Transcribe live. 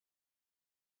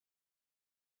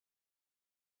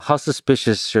How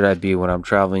suspicious should I be when I'm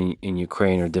traveling in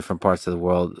Ukraine or different parts of the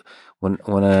world when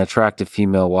an attractive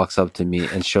female walks up to me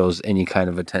and shows any kind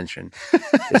of attention?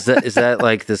 Is that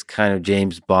like this kind of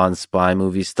James Bond spy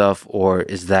movie stuff, or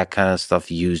is that kind of stuff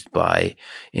used by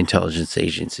intelligence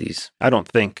agencies? I don't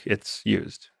think it's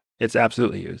used. It's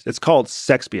absolutely used. It's called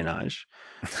sexpionage.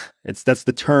 That's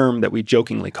the term that we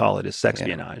jokingly call it, is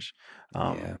sexpionage.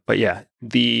 But yeah,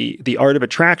 the art of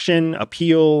attraction,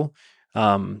 appeal,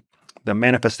 the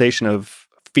manifestation of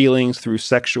feelings through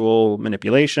sexual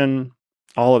manipulation,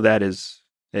 all of that is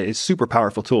a super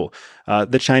powerful tool.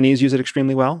 The Chinese use it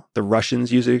extremely well. The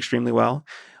Russians use it extremely well.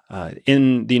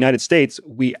 In the United States,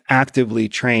 we actively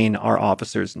train our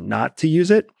officers not to use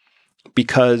it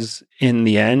because in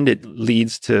the end, it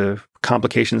leads to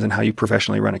complications in how you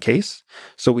professionally run a case.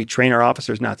 So we train our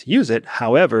officers not to use it.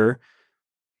 However,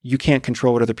 you can't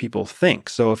control what other people think.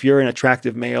 So if you're an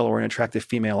attractive male or an attractive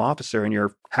female officer and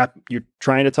you're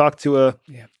trying to talk to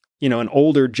an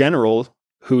older general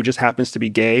who just happens to be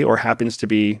gay or happens to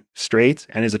be straight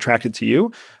and is attracted to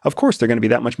you, of course they're going to be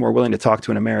that much more willing to talk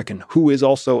to an American who is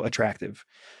also attractive.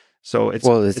 So it's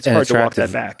hard to walk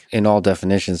that back. In all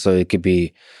definitions, so it could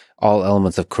be all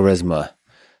elements of charisma.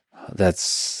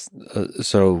 That's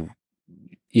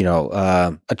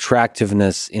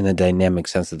attractiveness in a dynamic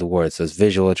sense of the word. So it's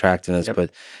visual attractiveness,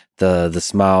 but the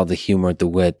smile, the humor, the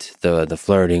wit, the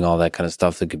flirting, all that kind of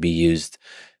stuff that could be used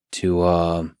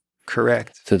to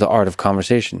correct to the art of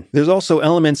conversation. There's also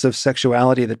elements of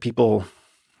sexuality that people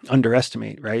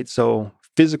underestimate, right? So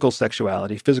physical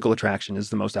sexuality, physical attraction is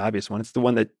the most obvious one. It's the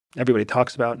one that everybody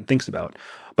talks about and thinks about.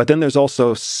 But then there's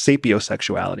also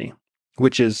sapiosexuality,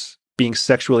 which is being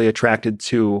sexually attracted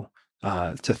to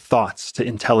thoughts, to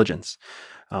intelligence.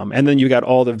 And then you got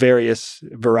all the various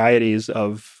varieties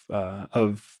of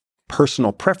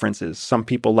personal preferences. Some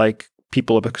people like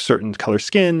people of a certain color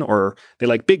skin, or they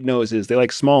like big noses, they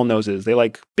like small noses, they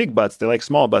like big butts, they like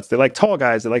small butts, they like tall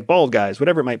guys, they like bald guys,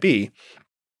 whatever it might be.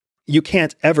 You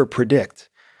can't ever predict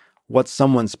what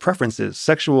someone's preferences,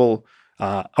 sexual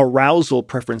arousal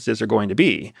preferences are going to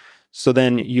be. So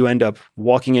then you end up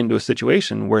walking into a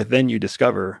situation where then you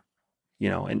discover,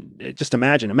 and just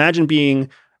imagine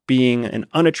being an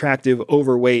unattractive,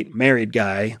 overweight, married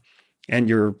guy, and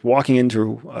you're walking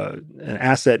into an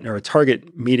asset or a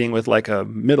target meeting with like a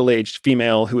middle-aged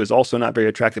female who is also not very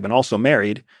attractive and also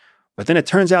married. But then it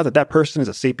turns out that person is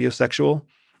a sapiosexual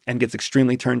and gets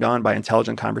extremely turned on by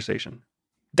intelligent conversation.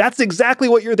 That's exactly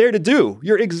what you're there to do.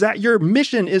 Your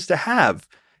mission is to have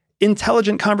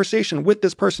intelligent conversation with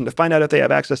this person to find out if they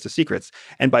have access to secrets.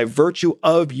 And by virtue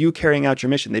of you carrying out your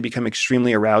mission, they become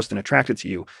extremely aroused and attracted to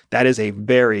you. That is a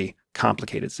very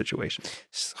complicated situation.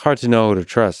 It's hard to know who to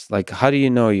trust. Like, how do you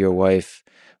know your wife,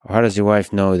 or how does your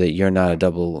wife know that you're not a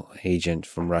double agent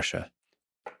from Russia?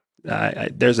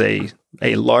 There's a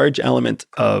large element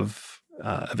of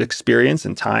experience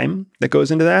and time that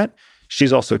goes into that.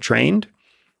 She's also trained.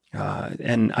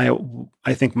 And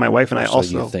I think my wife and I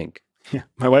also... You think? Yeah,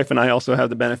 my wife and I also have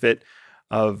the benefit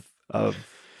of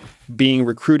being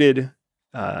recruited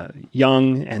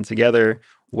young and together,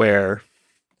 where...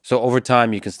 So over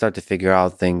time, you can start to figure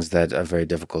out things that are very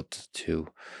difficult to...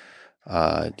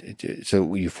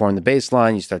 so you form the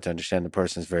baseline, you start to understand the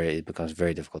person, it becomes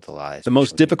very difficult to lie. The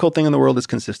most difficult thing in the world is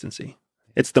consistency.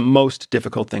 It's the most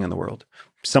difficult thing in the world.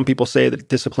 Some people say that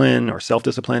discipline or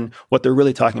self-discipline, what they're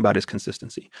really talking about is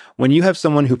consistency. When you have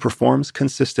someone who performs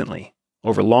consistently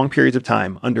over long periods of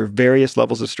time under various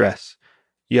levels of stress,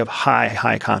 you have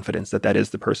high confidence that that is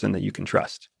the person that you can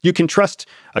trust. You can trust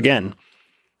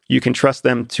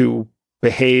them to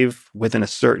behave within a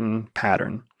certain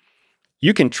pattern.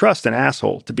 You can trust an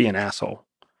asshole to be an asshole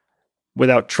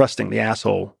without trusting the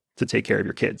asshole to take care of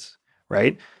your kids,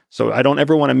 right? So I don't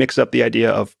ever want to mix up the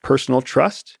idea of personal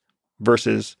trust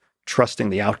versus trusting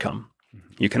the outcome.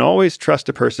 You can always trust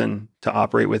a person to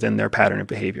operate within their pattern of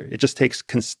behavior. It just takes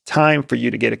time for you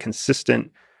to get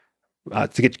consistent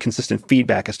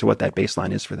feedback as to what that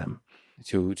baseline is for them.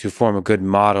 To form a good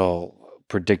model,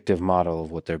 predictive model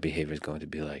of what their behavior is going to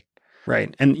be like.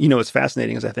 Right. And what's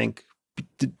fascinating is I think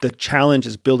the challenge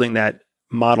is building that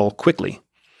model quickly.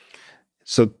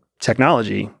 So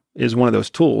technology is one of those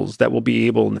tools that will be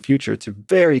able in the future to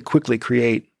very quickly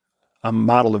create a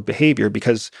model of behavior,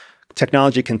 because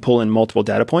technology can pull in multiple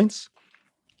data points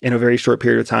in a very short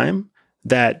period of time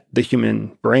that the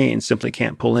human brain simply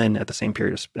can't pull in at the same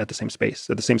period, at the same space,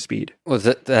 at the same speed. Well,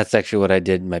 that's actually what I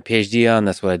did my PhD on.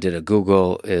 That's what I did at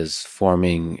Google, is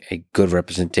forming a good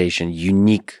representation,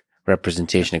 unique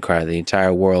representation across the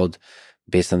entire world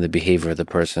based on the behavior of the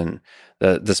person.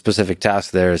 The specific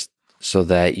task there is so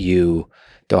that you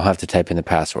don't have to type in the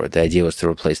password. The idea was to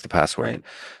replace the password.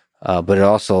 Right. But it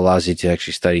also allows you to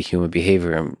actually study human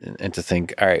behavior and to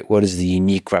think, all right, what is the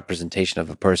unique representation of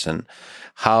a person?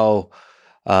 How,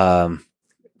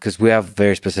 because we have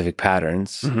very specific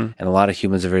patterns, and a lot of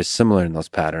humans are very similar in those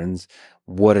patterns.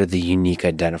 What are the unique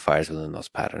identifiers within those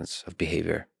patterns of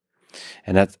behavior?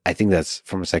 And I think that's,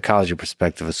 from a psychology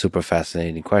perspective, a super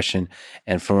fascinating question.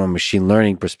 And from a machine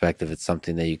learning perspective, it's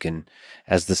something that you can,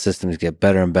 as the systems get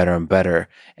better and better and better,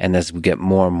 and as we get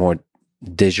more and more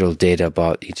digital data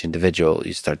about each individual,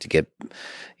 you start to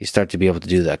be able to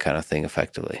do that kind of thing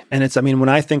effectively. And it's, I mean, when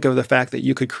I think of the fact that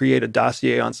you could create a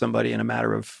dossier on somebody in a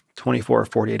matter of 24 or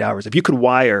 48 hours, if you could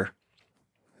wire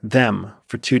them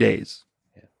for 2 days,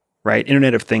 right?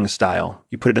 Internet of Things style,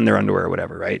 you put it in their underwear or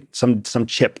whatever, right? Some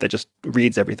chip that just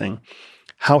reads everything.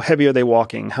 How heavy are they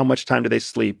walking? How much time do they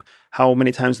sleep? How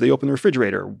many times do they open the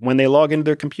refrigerator? When they log into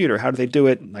their computer, how do they do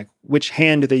it? Like, which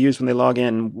hand do they use when they log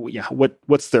in? Yeah,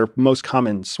 what's their most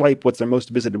common swipe? What's their most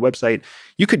visited website?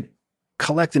 You could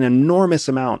collect an enormous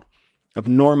amount of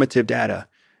normative data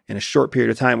in a short period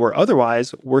of time, where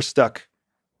otherwise we're stuck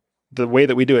the way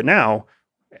that we do it now.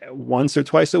 Once or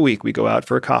twice a week, we go out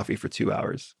for a coffee for 2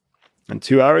 hours. And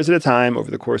 2 hours at a time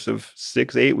over the course of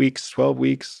 6, 8 weeks, 12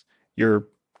 weeks, you're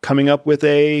coming up with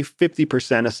a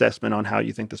 50% assessment on how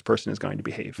you think this person is going to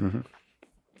behave.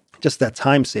 Just that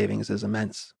time savings is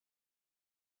immense.